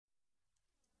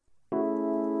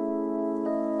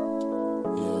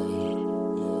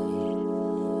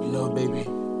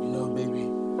baby,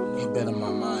 you've been in my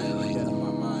mind lately.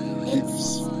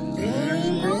 It's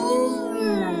Gaim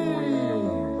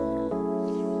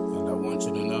And I want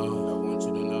you to know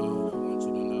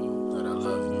that I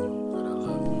love you.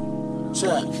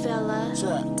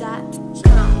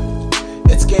 Ov3r.com.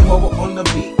 It's game over on the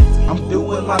beat. I'm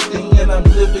doing my thing and I'm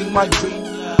living my dream.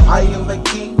 I am a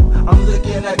king. I'm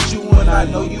looking at you and I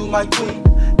know you my queen.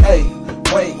 Hey,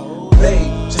 wait,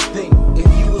 babe, just think. If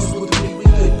you was with me, we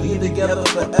could be together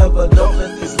forever. Don't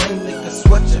let these lame niggas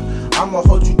sweat you. I'ma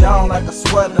hold you down like a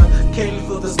sweater. Can you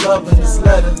feel this love in this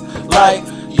letter? Like,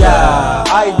 yeah,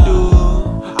 I do.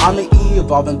 I'm an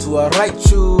evolving to a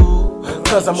Raichu,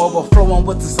 cause I'm overflowing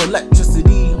with this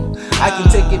electricity. I can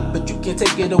take it, but you can't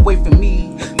take it away from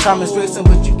me. Time is racing,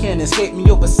 but you can't escape me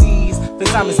overseas.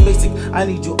 FaceTime is basic, I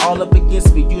need you all up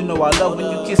against me. You know I love when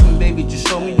you kiss me, baby. Just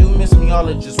show me you miss me. All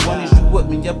I just want is you with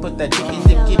me. Yeah, put that dick in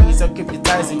your kidneys. I'll keep your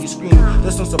thighs and you scream.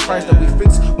 There's no surprise that we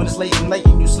freaks when it's late and night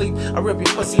and you sleep. I rip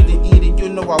your pussy to eat it. You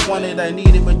know I want it, I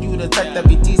need it. But you the type that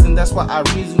be teasing. That's why I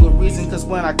reason with reason. Cause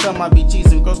when I come, I be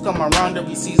cheesing. Girls come around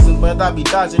every season, but I be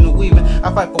dodging and weaving.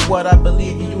 I fight for what I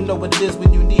believe in. You know what it is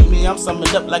when you need me. I'm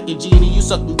summoned up like a genie. You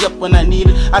suck me up when I need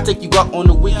it. I take you out on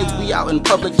the weekends. We out in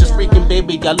public just freaking,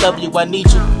 baby. I love you, I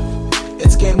need you.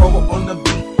 It's game over on the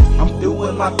beat. I'm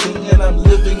doing my thing and I'm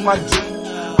living my dream.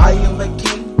 I am a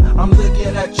king. I'm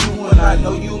looking at you and I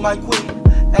know you my queen.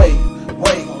 Hey,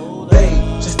 wait,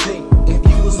 babe, just think. If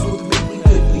you was with me, we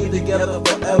could be together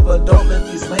forever. Don't let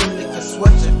these lame niggas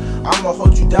sweat you. I'ma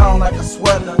hold you down like a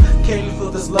sweater. Can you feel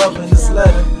this love in this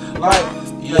letter? Like,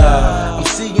 yeah, I'm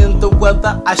seeing the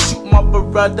weather, I shoot my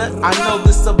Beretta. I know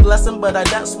this is a blessing, but I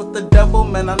dance with the devil.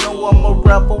 Man, I know I'm a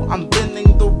rebel. I'm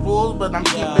bending the rules, but I'm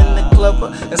keeping it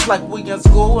clever. It's like we in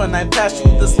school and I pass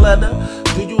you this letter.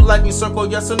 Do you like me? Circle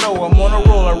yes or no. I'm on a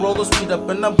roll, I roll the speed up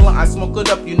in the blunt. I smoke it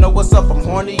up, you know what's up. I'm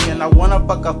horny and I wanna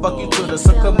fuck. I fuck you to the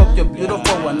sun come up, you're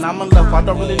beautiful and I'm in love. I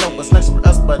don't really know what's next for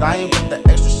us, but I ain't with the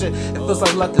extra shit. It feels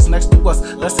like luck is next to us.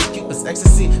 Less is cute, it's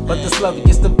ecstasy, but this love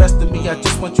gets the best of me. I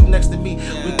just want you next to me.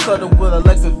 We cuddle with our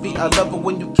legs and feet. I love it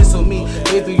when you kiss on me.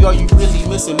 Baby, are you really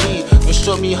missing me? Just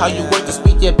show me how you work the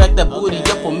speed. Yeah, back that booty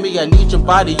up on me. I need your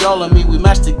body all on me. We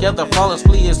match together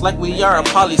flawlessly. It's like we are a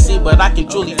poly C, but I can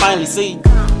truly finally see.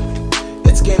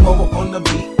 It's game over on the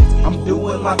beat. I'm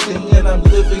doing my thing and I'm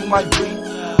living my dream.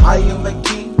 I am a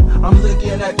king. I'm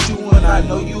looking at you and I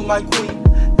know you my queen.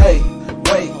 Hey,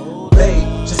 wait,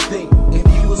 babe, just think. If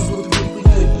you was with me, we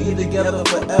could be together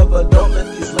forever. Don't let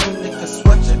these lame niggas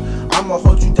sweat you. I'ma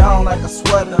hold you down like a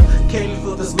sweater. Can you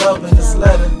feel this love in this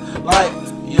letter? Like,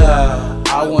 yeah,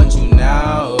 I want you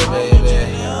now,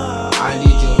 baby. I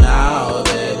need you now,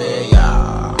 baby.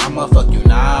 Yeah, I'ma fuck you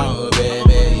now,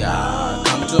 baby. Yeah,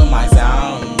 come to my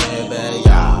sound, baby.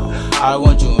 Yeah, I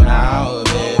want you now,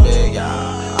 baby.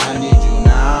 Yeah, I need you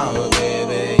now,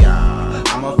 baby. Yeah,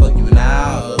 I'ma fuck you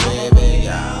now, baby.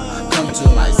 Yeah, come to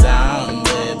my sound,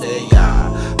 baby.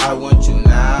 Yeah, I want you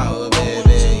now,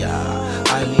 baby. Yeah,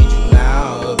 I need you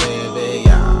now, baby.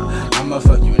 Yeah, I'ma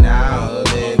fuck you now,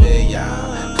 baby.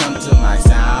 Yeah, come to my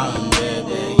sound,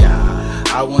 baby. Yeah,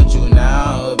 I want you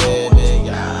now, baby.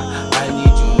 Yeah, I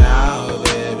need you now,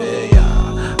 baby.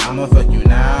 Yeah, I'ma fuck you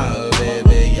now,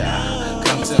 baby. Yeah,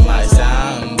 come to my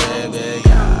sound, baby.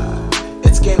 Yeah.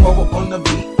 It's game over on the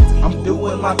beat. I'm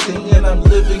doing my thing and I'm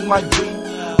living my dream.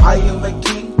 I am a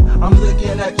king. I'm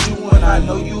looking at you and I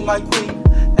know you my queen.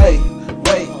 Hey,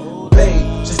 wait,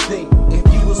 babe, just think. If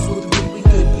you was with me, we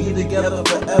could be together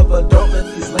forever. Don't let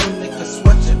these lame niggas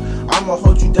sweat you. I'ma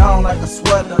hold you down like a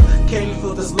sweater. Can you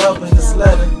feel this love in this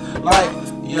letter? Like,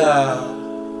 yeah.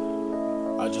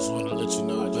 I just wanna let you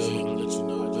know,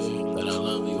 babe, that I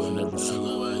love you in every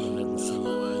single way. We've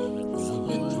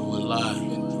been through a lot.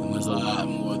 There's a lot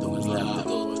more than we have to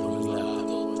go through.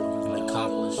 And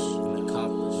accomplish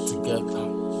together.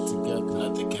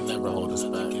 Nothing can never hold us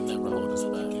back. And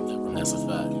that's a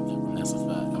fact.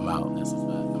 I'm out.